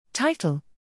Title: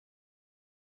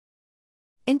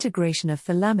 Integration of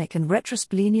thalamic and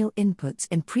retrosplenial inputs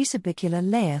in presubicular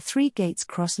layer 3 gates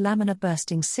cross-laminar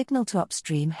bursting signal to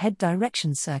upstream head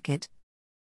direction circuit.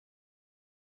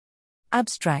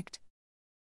 Abstract: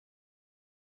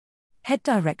 Head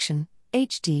direction,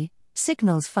 HD,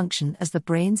 signals function as the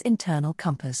brain's internal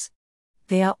compass.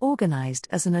 They are organized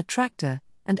as an attractor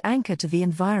and anchor to the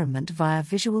environment via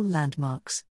visual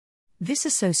landmarks. This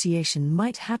association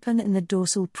might happen in the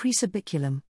dorsal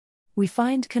presubiculum. We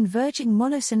find converging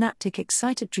monosynaptic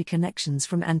excitatory connections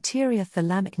from anterior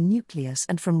thalamic nucleus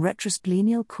and from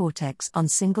retrosplenial cortex on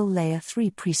single layer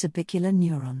 3 presubicular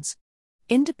neurons.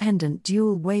 Independent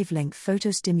dual wavelength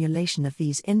photostimulation of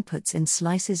these inputs in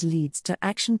slices leads to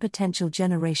action potential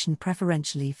generation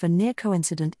preferentially for near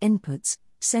coincident inputs,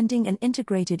 sending an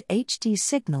integrated HD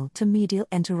signal to medial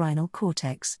entorhinal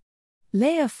cortex.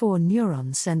 Layer 4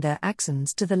 neurons send their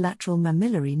axons to the lateral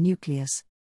mammillary nucleus.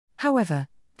 However,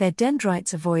 their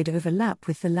dendrites avoid overlap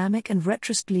with thalamic and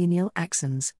retrosplenial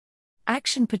axons.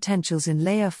 Action potentials in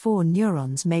layer 4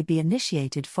 neurons may be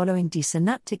initiated following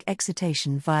desynaptic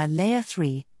excitation via layer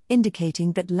 3,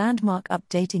 indicating that landmark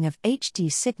updating of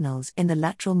HD signals in the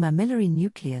lateral mammillary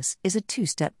nucleus is a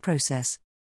two-step process.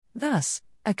 Thus,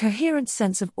 a coherent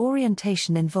sense of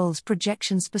orientation involves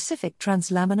projection-specific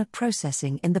translaminar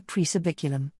processing in the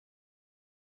presubiculum.